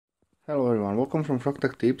Hello everyone, welcome from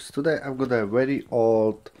Frogtech Tips. Today I've got a very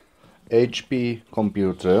old HP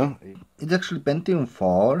computer. It's actually Pentium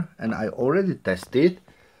 4 and I already tested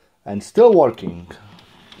and still working.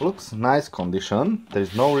 Looks nice condition, there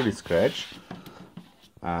is no really scratch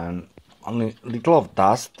and only little of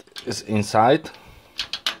dust is inside.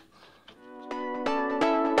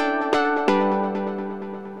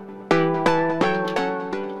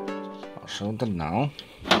 I'll show them now.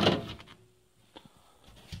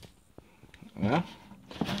 Yeah,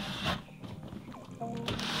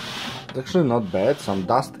 it's actually not bad. Some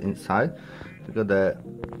dust inside. We got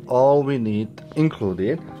all we need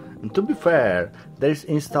included. And to be fair, there is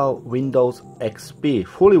installed Windows XP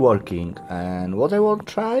fully working. And what I will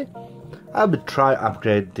try, I will try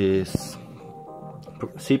upgrade this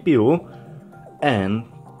CPU and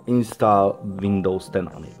install Windows 10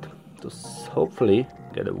 on it to hopefully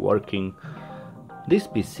get it working. This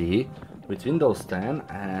PC with Windows 10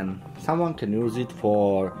 and someone can use it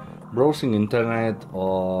for browsing internet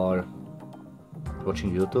or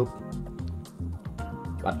watching YouTube,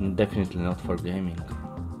 but definitely not for gaming.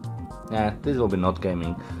 Yeah, this will be not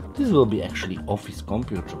gaming, this will be actually office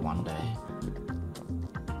computer one day,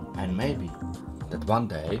 and maybe that one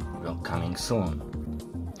day will coming soon.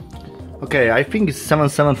 Okay, I think it's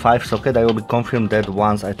 775 socket. I will be confirmed that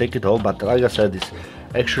once I take it off, but like I said, it's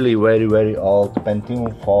actually very old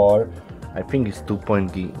Pentium 4. I think it's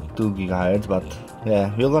 2.2 gigahertz, but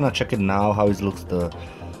yeah, we're gonna check it now how it looks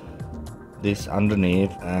this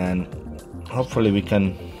underneath, and hopefully we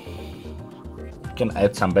can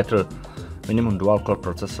add some better minimum dual core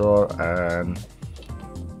processor, and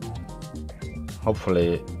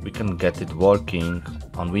hopefully we can get it working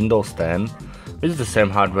on Windows 10 with the same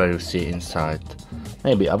hardware you see inside.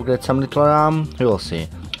 Maybe upgrade some little RAM, we will see.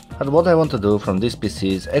 But what I want to do from this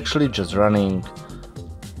PC is actually just running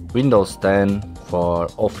Windows 10 for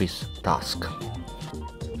office task.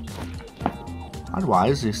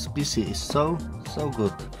 Otherwise, this PC is so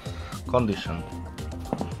good condition.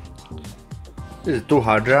 This is 2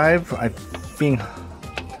 hard drive. I think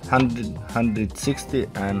 160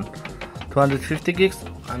 and 250 gigs.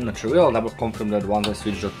 I'm not sure. I'll double confirm that once I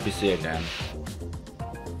switch the PC again.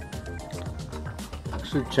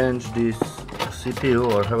 Actually, change this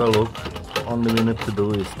CPU or have a look. Only we need to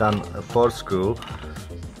do is done a 4 screw.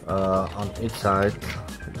 On each side,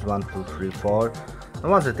 it's 1, 2, 3, 4.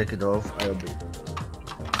 And once I take it off, I'll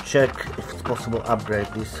check if it's possible upgrade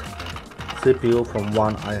this CPU from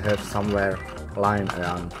one I have somewhere lying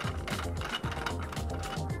around.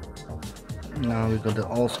 Now we got the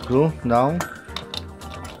all screw down.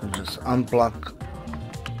 Just unplug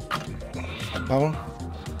the power.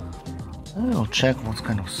 I'll check what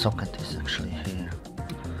kind of socket is actually here.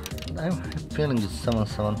 I'm feeling it's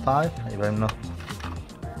 775. If I'm not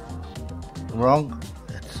wrong,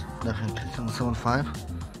 it's definitely 775.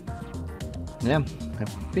 Yeah, I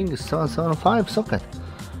think it's 775 socket,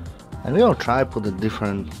 and we'll try put a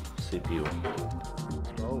different CPU.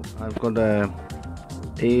 So I've got a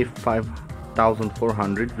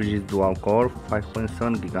A5400, which is dual core,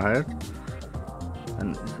 5.7 gigahertz,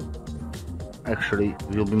 and actually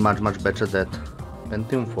will be much better than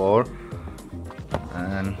Pentium 4,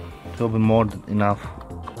 and it will be more than enough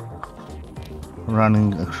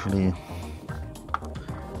running actually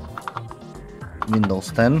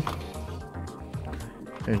Windows 10.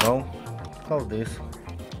 Here you go. Close this.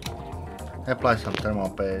 Apply some thermal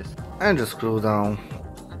paste and just screw down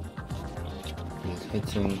this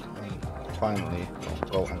heatsink, and finally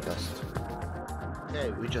go and test. Okay,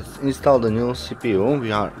 we just installed the new CPU.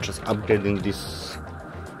 We are just upgrading this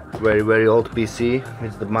very old PC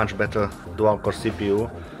with the much better dual core CPU,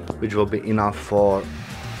 which will be enough for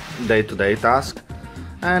day-to-day task.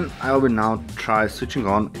 And I will now try switching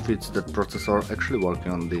on if it's the processor actually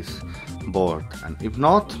working on this board, and if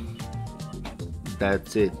not,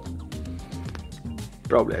 that's it.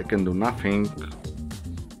 Probably I can do nothing. As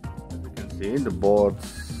you can see, the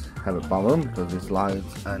boards have a power because this light,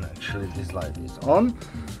 and actually this light is on.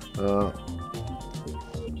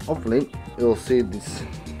 Hopefully you'll see this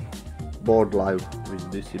board live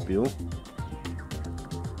with the CPU.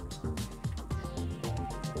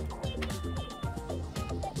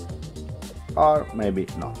 Or maybe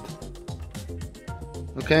not.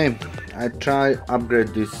 Okay, I try upgrade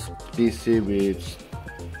this PC with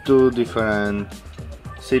 2 different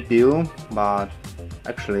CPU, but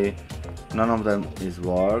actually none of them is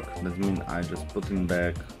work. That means I just putting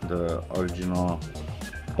back the original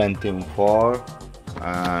Pentium 4,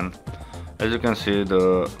 and as you can see,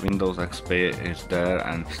 the Windows XP is there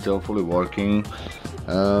and still fully working.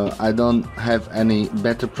 I don't have any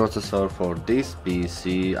better processor for this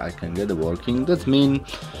PC I can get it working. That means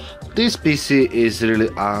this PC is really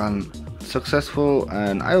unsuccessful,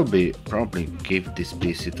 and I'll be probably give this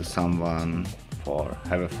PC to someone for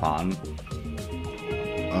have a fun.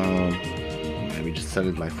 Maybe just sell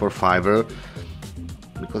it like for $5,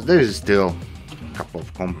 because there is still a couple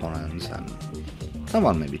of components and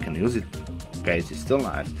someone maybe can use it. Case is still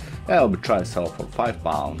nice. I'll be try to sell for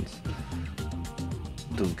 £5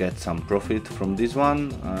 to get some profit from this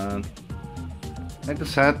one. And like I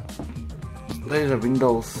said, there is a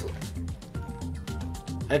Windows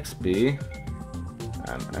XP,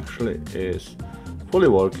 and actually is fully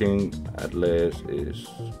working, at least is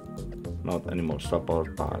not anymore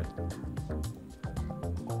supported by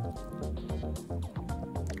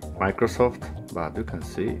Microsoft, but you can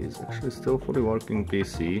see it's actually still fully working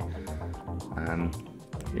PC, and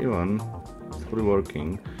even it's fully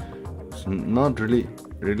working, it's not really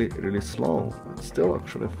slow, it's still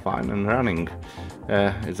actually fine and running.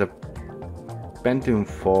 It's a Pentium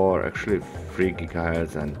 4, actually 3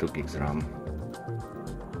 GHz and 2 gigs RAM,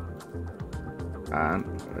 and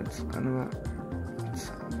it's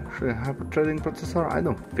actually a hyper-threading processor. I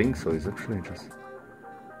don't think so, it's actually just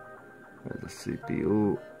the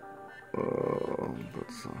CPU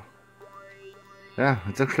processor. Yeah,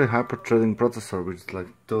 it's actually a hyper-threading processor, which is like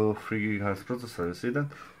 2-3 GHz processor. You see that?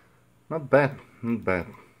 Not bad, not bad.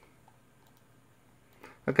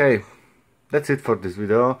 Okay, that's it for this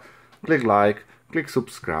video. Click like, click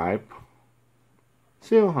subscribe.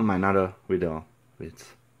 See you on my another video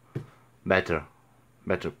with better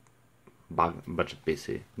budget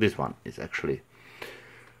PC. This one is actually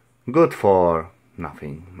good for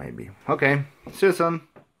nothing, maybe. Okay, see you soon.